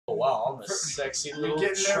wow, I'm a sexy little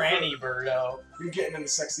tranny birdo. You're getting in the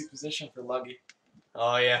sexy position for Luggi.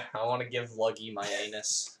 Oh yeah, I want to give Luggi my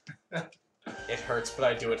anus. It hurts, but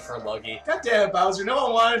I do it for Luggi. God damn it, Bowser, no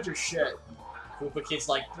one wanted your shit. Koopa Kid's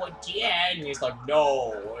like, what, yeah? And he's like,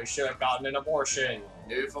 no, I should have gotten an abortion.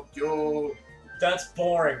 No, fuck you. That's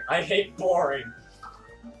boring. I hate boring.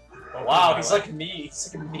 Oh, wow, he's like me.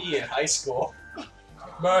 He's like me in high school.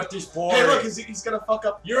 Matthew's boring. Hey, look, he's gonna fuck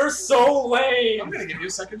up. You're so lame. I'm gonna give you a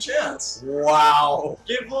second chance. Wow.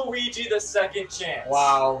 Give Luigi the second chance.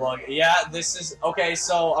 Wow, Luggi. Yeah, this is... Okay,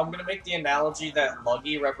 so I'm gonna make the analogy that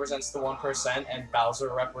Luggi represents the 1% and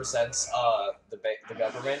Bowser represents, the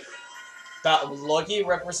government. Luggi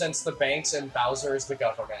represents the banks and Bowser is the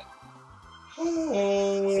government.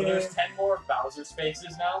 So there's 10 more Bowser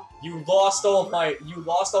spaces now? You lost all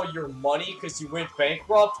your money because you went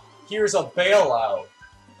bankrupt? Here's a bailout.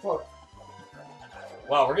 Fuck.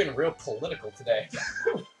 Wow, we're getting real political today.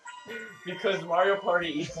 Because Mario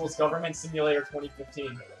Party equals Government Simulator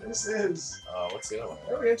 2015. This is. What's the other one?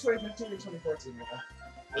 Are we in 2015 or 2014 now?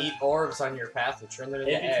 Eat orbs on your path and turn them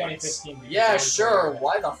into Maybe eggs. 2015. Yeah, sure.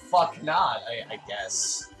 Why the fuck not? I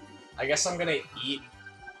guess. I guess I'm gonna eat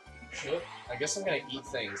shit. I guess I'm gonna eat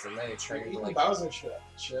things and then it turns into like Bowser shit.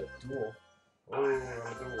 duel. Ooh,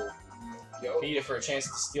 duel. Yo. Beat it for a chance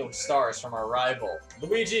to steal stars from our rival.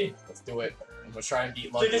 Luigi! Let's do it. I'm gonna try and beat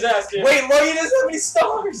Kick Luggi. his ass, kid. Wait, Luggi doesn't have any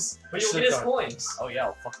stars! But you'll get his coins. Oh yeah,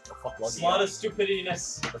 I'll fuck Luggi. Slot of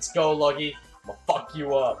stupidiness. Let's go, Luggi. I'm gonna fuck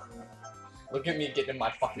you up. Look at me getting in my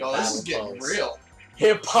fucking Yo, this is battle getting clothes. real.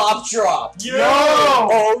 Hip hop drop. Yo!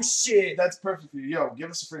 Oh shit. That's perfect for you. Yo, give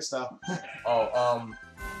us a freestyle. Oh,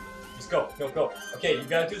 Just go. Okay, you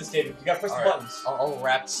gotta do this, David. You gotta press the Alright. buttons. I'll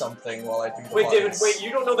rap something while I do the Wait, David, buttons. wait, you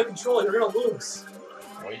don't know the controller. You're gonna lose.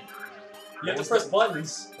 Wait. You have to press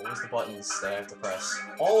buttons. What was the buttons that I have to press?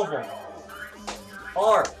 All of them.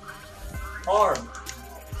 R.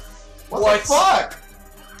 What the fuck?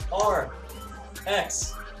 R.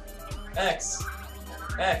 X.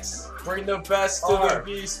 Bring the best to R. the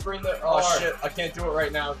beast, bring the... Oh R. shit, I can't do it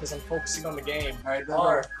right now because I'm focusing on the game. Alright, then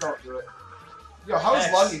R. don't do it. Yo, how is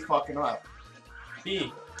X. Luggi fucking up?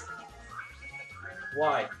 B.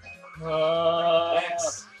 Y.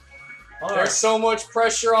 X. R. There's so much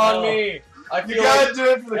pressure on L. me. I You feel gotta like do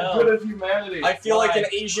it for the L. good of humanity. I feel like Y. an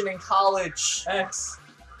Asian in college. X.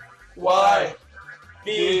 Y.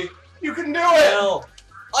 B. You can do it! L.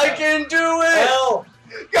 I can do it. L.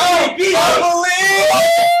 Go!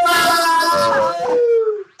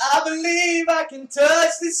 I believe I can touch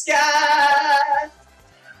the sky.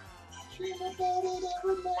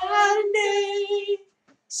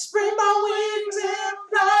 Spread my wings and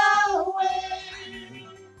fly away.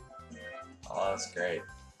 Oh, that's great.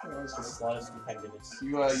 This is a lot of stupendous.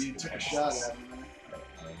 You took a shot at me.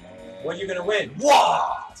 What are you gonna win?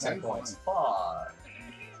 Wow! 10 points. Fuck.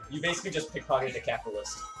 You basically just pickpocketed a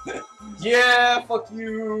capitalist. Yeah, fuck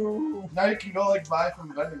you. Now you can go like buy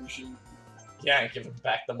from a vending machine. Yeah, and give him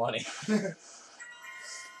back the money.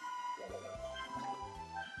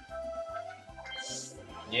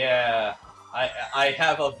 Yeah, I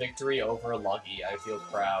have a victory over Luggi. I feel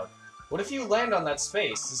proud. What if you land on that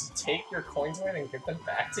space? Does it take your coins away and give them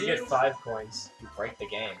back to You you? get 5 coins. You break the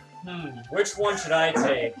game. Which one should I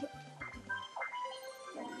take?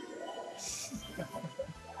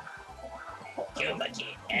 Kill Luggi.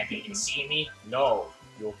 Have you can see me? No,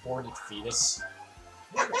 you aborted fetus.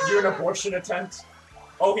 You're an abortion attempt?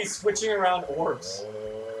 Oh, he's switching around orbs.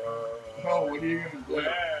 Oh, what are you gonna do?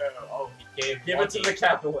 Oh, he gave Give it to Luggi- the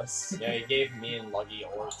capitalist. Yeah, he gave me and Luggi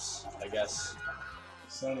orbs, I guess.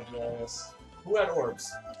 Son of a ass. Who had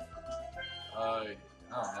orbs? I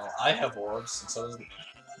don't know. I have orbs, and so does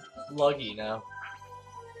Luggi now.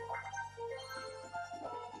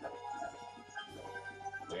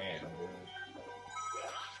 Damn, dude.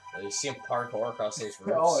 You see him parkour across those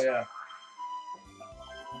roofs? Oh yeah.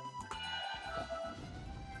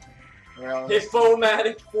 Well,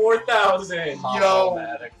 Hippomatic 4000!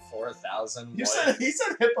 Hop-O-Matic 4000. he said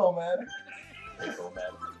Hippo-matic.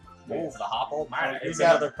 Hippo-Matic. Move the Hop-O-Matic. It's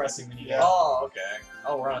Yeah. another pressing minigame. Yeah. Oh, okay.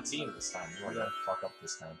 Oh, we're on a team this time. We're gonna fuck up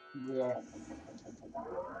this time. Yeah.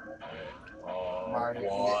 Oh, Mario,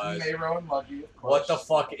 what? Nero and Luggi, of course. What the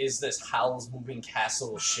fuck is this Howl's Moving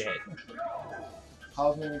Castle shit?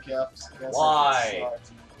 How's moving caps? Why?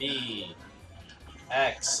 B.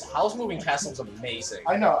 X. Howl's Moving Castle is amazing.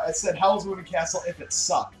 I know. I said Howl's Moving Castle if it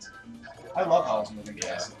sucked. I love Howl's Moving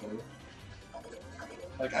Yeah. Castle, dude.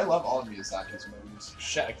 Like, I love all of Miyazaki's movies.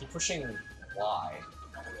 Shit, I keep pushing Y.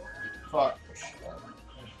 Fuck. Push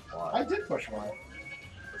Y. I did push Y.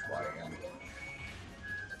 Push Y again.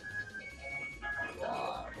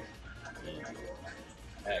 Y.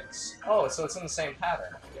 X. Oh, so it's in the same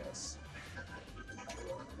pattern, I guess.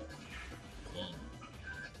 E.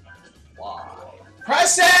 Y.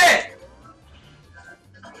 Press it!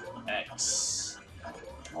 X.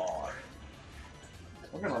 R.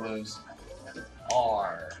 We're gonna lose.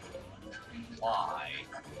 R. Y.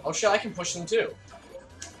 Oh shit, I can push them too.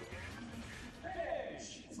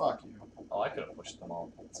 Fuck you. Oh, I could have pushed them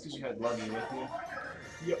all. It's because you had Luggi with you.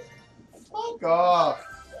 Yep. Fuck off.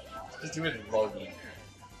 Just do it in Luggi.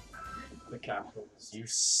 The capitalist. You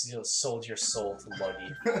sold your soul to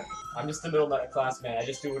Luggi. I'm just a middle class man. I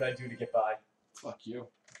just do what I do to get by. Fuck you.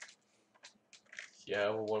 Yeah,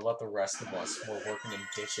 well, what about the rest of us? We're working in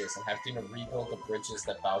ditches and having to rebuild the bridges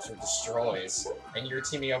that Bowser destroys, and you're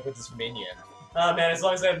teaming up with this minion. Ah, man, as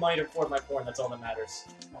long as I have money to afford my porn, that's all that matters.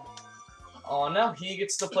 Oh, now he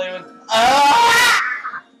gets to play with.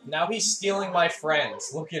 Ah! Now he's stealing my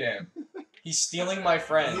friends. Look at him. He's stealing my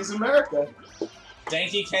friends. He's America.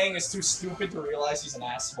 Danky Kang is too stupid to realize he's an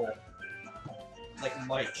asshole. Like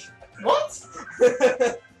Mike. What? How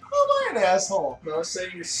am I an asshole? No, I was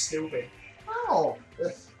saying you're stupid. How?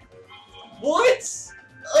 What?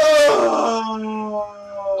 Oh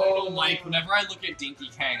no, Mike. Whenever I look at Dinky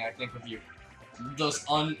Kang, I think of you. Those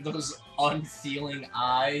unfeeling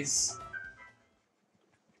eyes.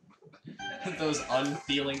 Those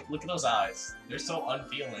unfeeling. Look at those eyes. They're so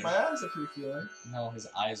unfeeling. My eyes are pretty feeling. No, his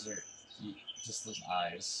eyes are just those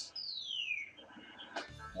eyes.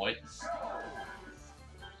 What?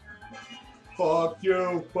 Fuck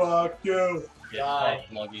you. Fuck you. Yeah, fuck,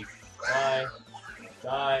 Luggi. Die.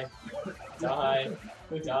 Die. Die.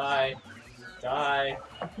 Die. Die.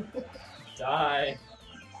 Die.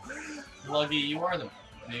 Luggi, you are the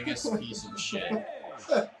biggest piece of shit.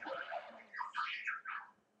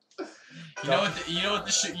 You know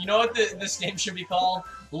what this game should be called?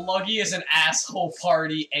 Luggi is an asshole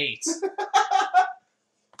party 8.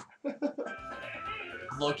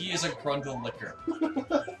 Luggi is a grundle liquor.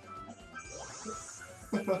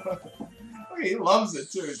 Okay, he loves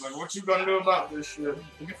it too. He's like, what you gonna do about this shit?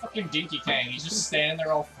 Look at fucking Dinky Kang. He's just standing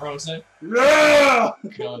there all frozen. Yeah!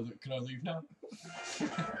 Can I leave now?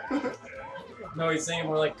 No, he's saying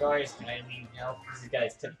more like, guys, can I leave now? Because you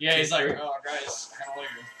guys Yeah, he's like, oh guys, I gotta leave.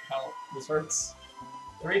 Help. This hurts.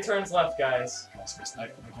 3 turns left, guys. I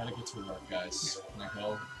gotta get to work, guys. Can I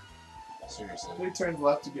go? Seriously. 3 turns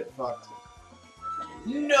left to get fucked.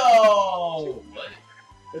 No! What?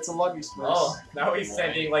 It's a Luggi space. Oh, now he's Wait.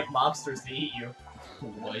 sending like mobsters to eat you.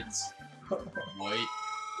 Wait. Wait.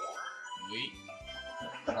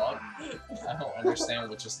 Fuck. I don't understand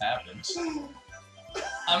what just happened.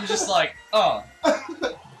 I'm just like, oh.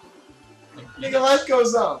 Nigga, life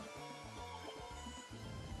goes on.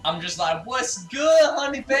 I'm just like, what's good,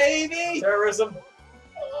 honey baby? Terrorism.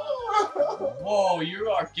 Whoa, you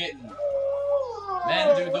are getting...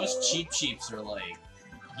 Man, dude, those cheeps are like...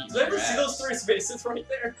 Did you ever see those 3 spaces right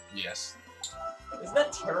there? Yes. Isn't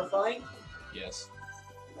that terrifying? Yes.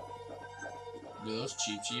 Dude, those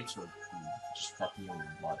cheeps are just fucking you in the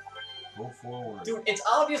butt. Go forward. Dude, it's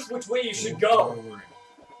obvious which way you should Go go. forward.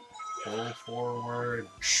 Go forward.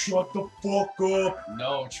 Shut the fuck up.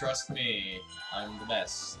 No, trust me. I'm the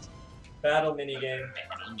best. Battle minigame.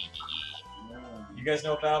 You guys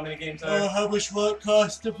know what battle minigames are? how much will it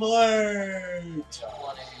cost to play?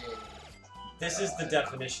 This is the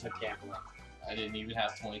definition of gambling. I didn't even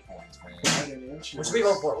have 20 coins, man. What should we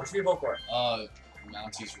vote for? What should we vote for?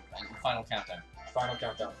 Mounties, final countdown. Final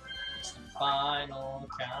countdown. Final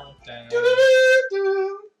countdown.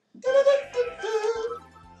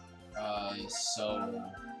 So...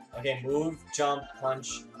 Okay, move, jump,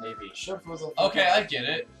 punch, maybe. Shift was a Okay, I get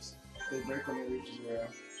it. They break when it reaches 0.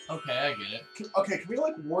 Okay, I get it. Okay, can we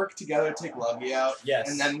like work together, take Luggi out, Yes.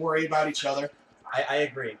 and then worry about each other? I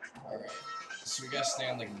agree. Alright. So we gotta stay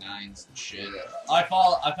on like 9s and shit. I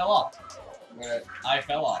fell off. Alright. I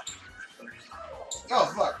fell off. Oh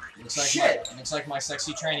fuck. Looks like my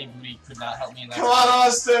sexy training booty could not help me in that. Come on,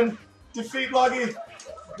 Austin! Defeat Luggi!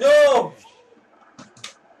 No!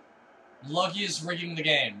 Luggi is rigging the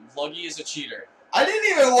game. Luggi is a cheater. I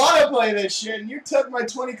didn't even want to play this shit, and you took my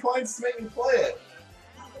 20 coins to make me play it.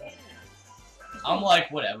 I'm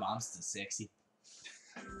like, whatever, I'm still sexy.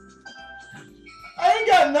 I ain't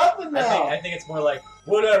got nothing now. I think it's more like,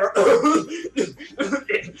 whatever.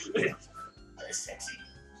 Sexy.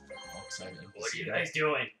 Oh, excited. What are you guys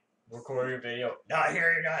doing? Recording a video. Not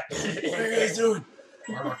here, you're not. What are you guys doing?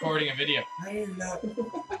 We're recording a video. I am not.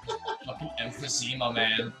 Fucking emphysema,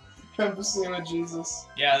 man. Emphysema Jesus.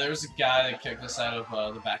 Yeah, there was a guy that kicked us out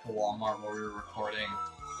of the back of Walmart while we were recording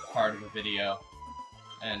part of a video.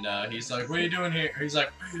 And he's like, what are you doing here? He's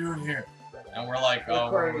like, what are you doing here? And we're like,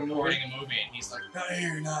 oh, we're Recording a recording a movie, and he's like, no,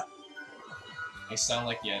 you're not. He sounded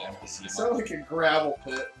like he had emphysema. You sound like a gravel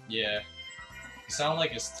pit. Yeah. He sounded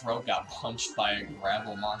like his throat got punched by a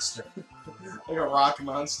gravel monster. Like a rock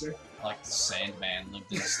monster. Like the Sandman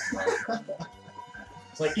lived in his throat.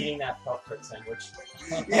 It's like eating that Pop-Tart sandwich.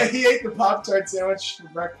 Yeah, he ate the Pop-Tart sandwich for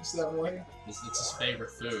breakfast that morning. It's his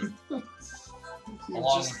favorite food, He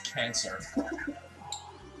along just- with cancer.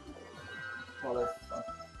 Motherfucker.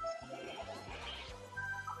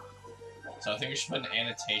 So I think we should put an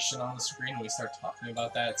annotation on the screen when we start talking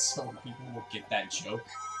about that, so people will get that joke.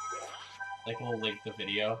 Like, we'll link the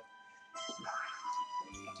video.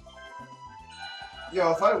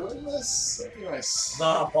 Yo, if I win this, that'd be nice.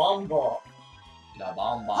 La bomba. La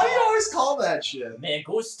bomba. How do you always call that shit? Me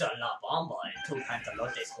gusta la bomba en tu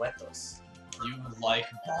pantalones huecos. You like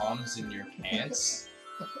bombs in your pants?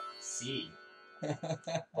 Sí.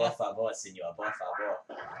 Por favor, señor, por favor.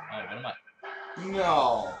 Oh, what am I?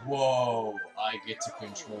 No. Whoa, I get to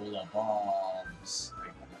control the bombs.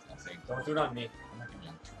 I think. Don't do it on me. I'm not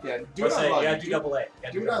gonna- Yeah, do What's not that? love You you. gotta do double A. You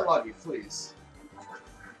gotta Do not love you, please.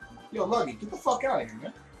 Yo, Luggy, get the fuck out of here,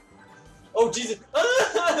 man. Oh, Jesus.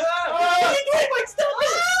 Ah! He doing my stuff!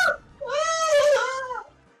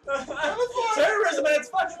 Terrorism at its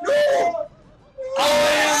finest. No!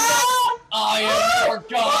 I am your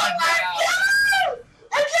god now!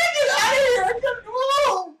 I can't get out of here! I can't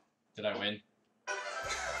go! Did I win?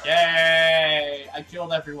 Yay! I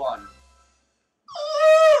killed everyone.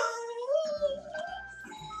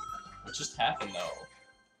 What just happened though?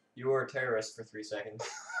 You were a terrorist for 3 seconds.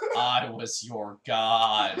 I was your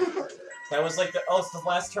god. That was like the. Oh, it's the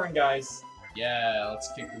last turn, guys. Yeah,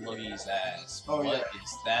 let's kick Luggy's ass. Oh, What yeah.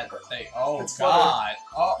 is that thing? Oh It's god.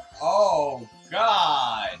 Oh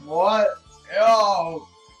god. What? Oh,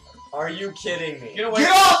 Are you kidding me? get away.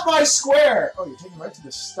 Get off my square! Oh, you're taking me right to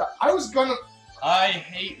the stop. I was gonna I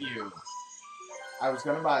hate you.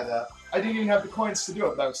 buy that. I didn't even have the coins to do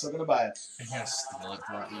it, but I was still gonna buy it. You're gonna steal it,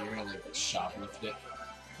 bro. You're gonna like shoplift it.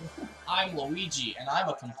 I'm Luigi, and I'm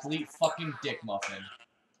a complete fucking dick muffin.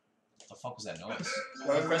 What the fuck was that noise?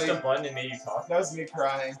 That You was pressed me, a button and made you talk. that was me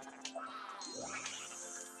crying.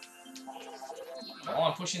 Oh,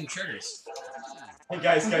 I'm pushing the triggers. Hey,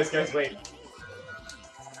 guys, wait.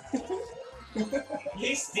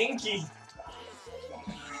 He's stinky.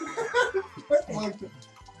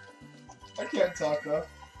 I can't talk though.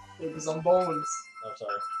 Because I'm bones. I'm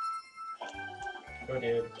sorry. Go,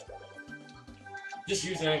 dude. Just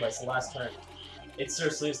use it anyway, it's the last turn. It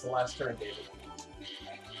seriously is the last turn, David.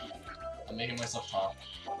 I'm making myself talk.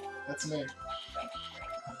 That's me.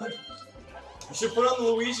 You should put on the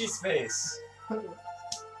Luigi's face.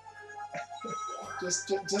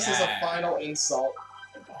 Just as a Yeah. final insult.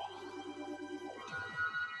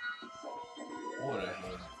 Whatever.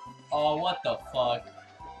 Oh, what the fuck?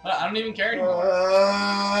 But I don't even care anymore.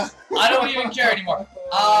 I I don't even care anymore.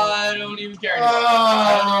 I don't even care anymore. I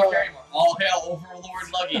don't even care anymore. All hail Overlord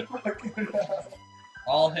Luggy.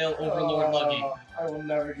 All hail Overlord Luggy. I will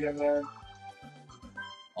never give in.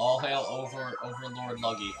 All hail Overlord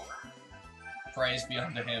Luggy. Praise be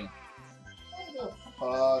unto him. What the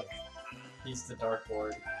fuck? He's the Dark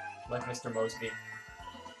Lord. Like Mr. Mosby.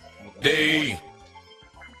 D.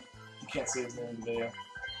 You can't say his name in the video.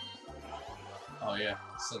 Oh yeah,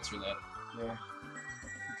 censor that. Yeah.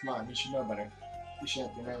 Come on, you should know better. You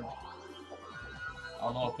shouldn't be named. I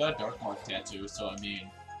don't know, I've got a Dark Mark tattoo, so I mean,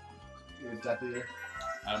 You're a Death Eater.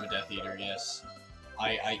 I'm a Death Eater, yes.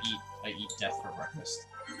 I eat death for breakfast.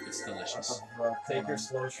 It's delicious. What the Take fuck? your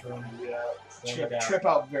slow shroom. Yeah. Slow it down. Trip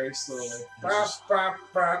out very slowly.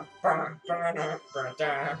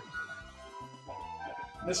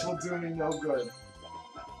 This will do me no good.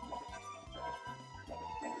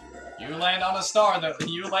 You land on a star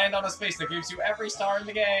you land on a space that gives you every star in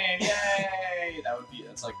the game. Yay!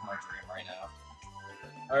 That's like my dream right now.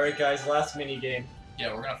 Alright, guys, last mini game.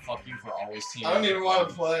 Yeah, we're gonna fuck you for always team. I don't even want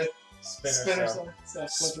to play. Spinner Cell. Cell.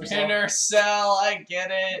 Spinner Cell, I get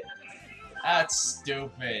it. That's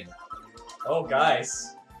stupid. Oh,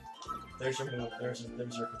 guys. There's your move. There's your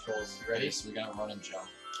controls. You Ready? ready? So we gotta run and jump.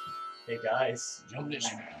 Hey, guys. Jump it.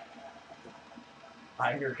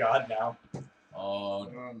 I'm your god now. Oh,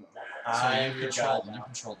 so I'm you your control god now.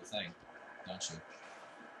 the thing, don't you?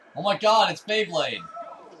 Oh my god, it's Beyblade!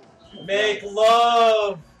 Make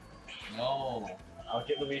love! No. I'll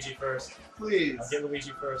get Luigi first. Please. I'll get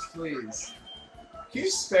Luigi first. Please. Can you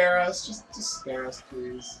spare us? Just spare us,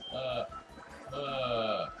 please.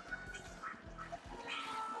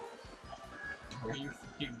 Where are you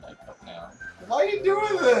freaking like up now? Why are you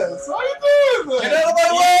doing this? Why are you doing this? Get out of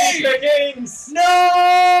my way! Pickings!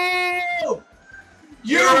 No!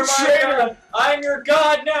 You You're my traitor! god. I'm your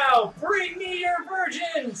god now! Bring me your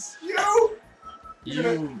virgins!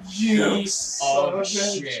 You Piece son of of a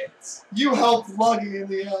bitch. shit. You helped Luggi in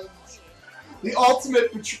the end. The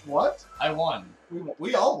ultimate what? I won.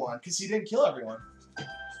 We all won because he didn't kill everyone.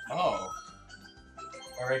 Oh.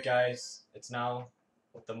 Alright, guys. It's now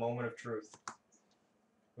the moment of truth.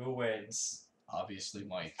 Who wins? Obviously,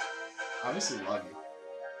 Mike. Obviously, Luggi.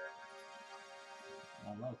 I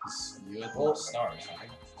don't know, because you had the stars, right?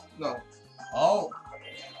 No. Oh!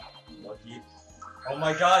 Luggi. Oh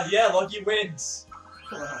my god, yeah, Luggi wins!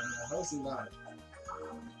 Come on, man. How is he not?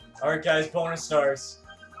 Alright, guys, bonus stars.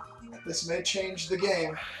 This may change the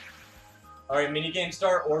game. Alright, minigame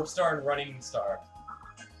star, orb star, and running star.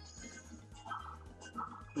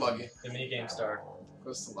 Luggi. The minigame star.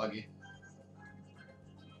 Goes to Luggi.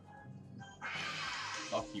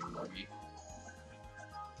 Fuck you, Luggi.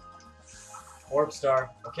 Orb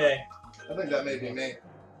star. Okay. I think that may be me.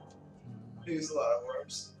 He used a lot of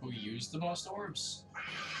orbs. Who used the most orbs?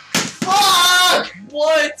 Fuck!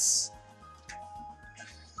 What?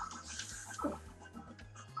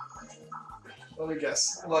 Let me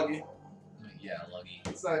guess. Luggi. Yeah, Luggi.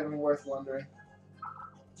 It's not even worth wondering.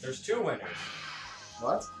 There's 2 winners.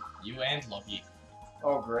 What? You and Luggi.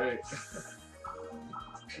 Oh, great.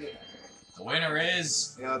 The winner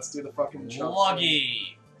is Yeah, let's do the fucking jump.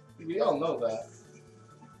 Luggi. We all know that.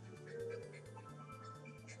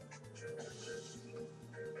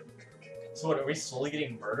 So what, are we slowly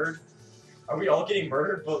getting murdered? Are we all getting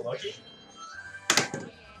murdered but Luggi?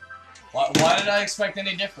 Why did I expect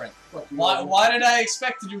any different? Fuck you, Why, Luggi. why did I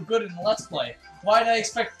expect to do good in the Let's Play? Why did I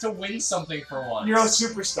expect to win something for once? You're a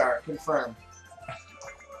superstar, confirmed.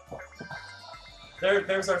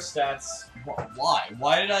 There's our stats. Why?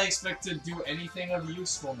 Why did I expect to do anything of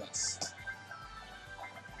usefulness?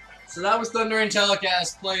 So that was Thunder and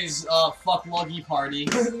Telecast plays Fuck Luggi Party.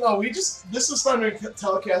 No, this is Thunder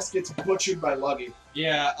Telecast gets butchered by Luggi.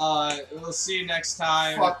 Yeah, we'll see you next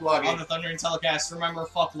time Fuck on Luggi. the Thunder and Telecast. Remember,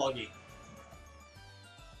 fuck Luggi.